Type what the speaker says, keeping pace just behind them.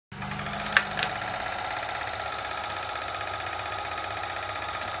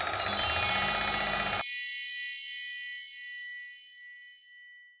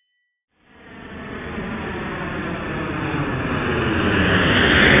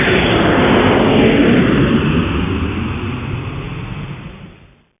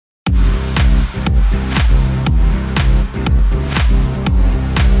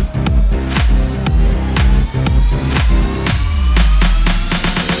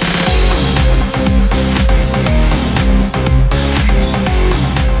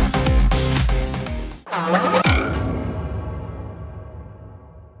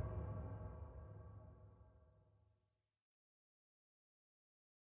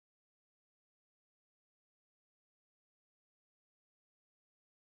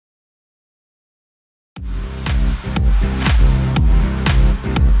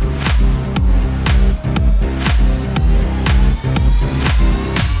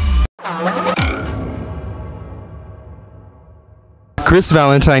Chris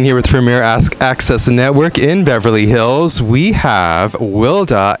Valentine here with Premier Access Network in Beverly Hills. We have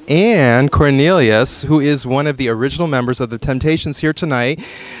Wilda and Cornelius, who is one of the original members of the Temptations, here tonight.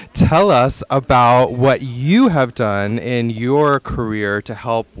 Tell us about what you have done in your career to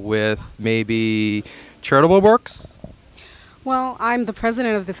help with maybe charitable works. Well, I'm the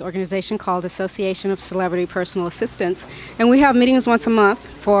president of this organization called Association of Celebrity Personal Assistants, and we have meetings once a month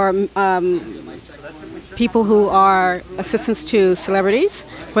for people who are assistants to celebrities,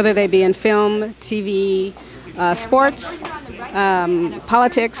 whether they be in film, TV, sports,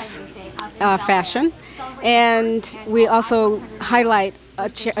 politics, fashion, and we also highlight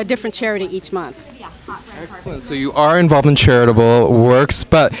a different charity each month. Excellent. So you are involved in charitable works,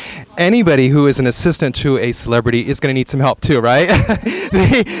 but anybody who is an assistant to a celebrity is going to need some help too, right?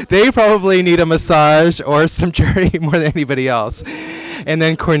 they probably need a massage or some charity more than anybody else. And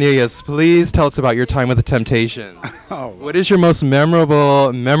then Cornelius, please tell us about your time with the Temptations. What is your most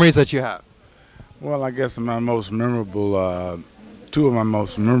memorable memories that you have? Well, I guess my most memorable, two of my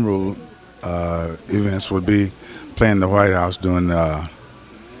most memorable events would be playing the White House during the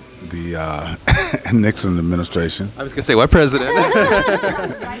Nixon administration. I was going to say, what president?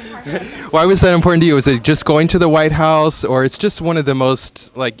 Why was that important to you? Was it just going to the White House, or it's just one of the most,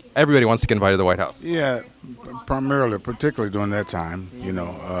 like, everybody wants to get invited to the White House? Yeah, primarily, particularly during that time, you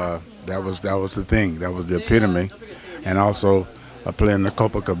know, that was the thing. That was the epitome. And also playing the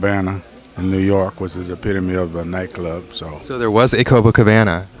Copacabana in New York was the epitome of a nightclub. So there was a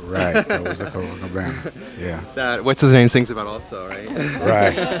Copacabana. Right, that was a Copacabana, yeah. That What's His Name sings about also, right?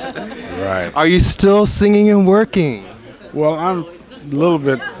 Right. Are you still singing and working? Well, I'm a little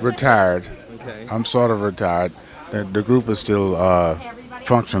bit retired. Okay. I'm sort of retired. The group is still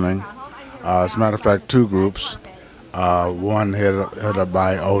functioning. As a matter of fact, two groups. One headed up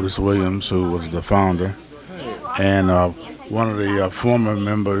by Otis Williams, who was the founder, and one of the former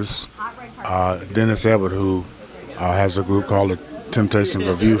members, Dennis Edwards, who has a group called the Temptation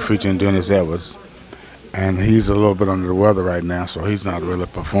Review featuring Dennis Edwards, and he's a little bit under the weather right now, so he's not really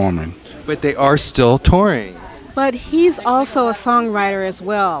performing. But they are still touring. But he's also a songwriter as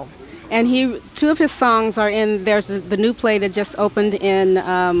well, and two of his songs are in. There's the new play that just opened in.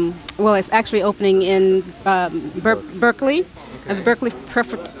 Well, it's actually opening in Berkeley, the Berkeley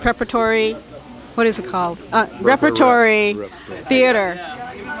Preparatory. What is it called? Repertory Theater.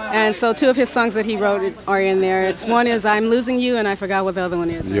 And so two of his songs that he wrote are in there. One is "I'm Losing You," and I forgot what the other one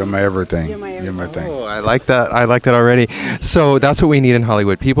is. You're my everything. You're my everything. Oh, I like that. I like that already. So that's what we need in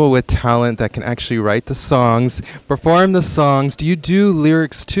Hollywood. People with talent that can actually write the songs, perform the songs. Do you do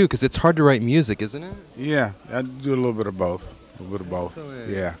lyrics too? Because it's hard to write music, isn't it? Yeah, I do a little bit of both. A little bit of both.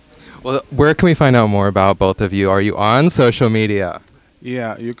 Yeah. Well, where can we find out more about both of you? Are you on social media?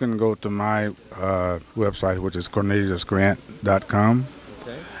 Yeah, you can go to my website, which is corneliusgrant.com.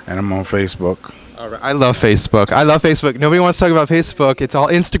 And I'm on Facebook. All right. I love Facebook. Nobody wants to talk about Facebook. It's all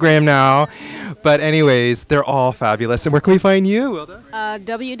Instagram now. But anyways, they're all fabulous. And where can we find you, Wilda?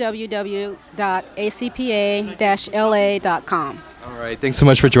 www.acpa-la.com. All right. Thanks so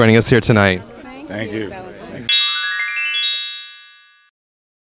much for joining us here tonight. Thank you.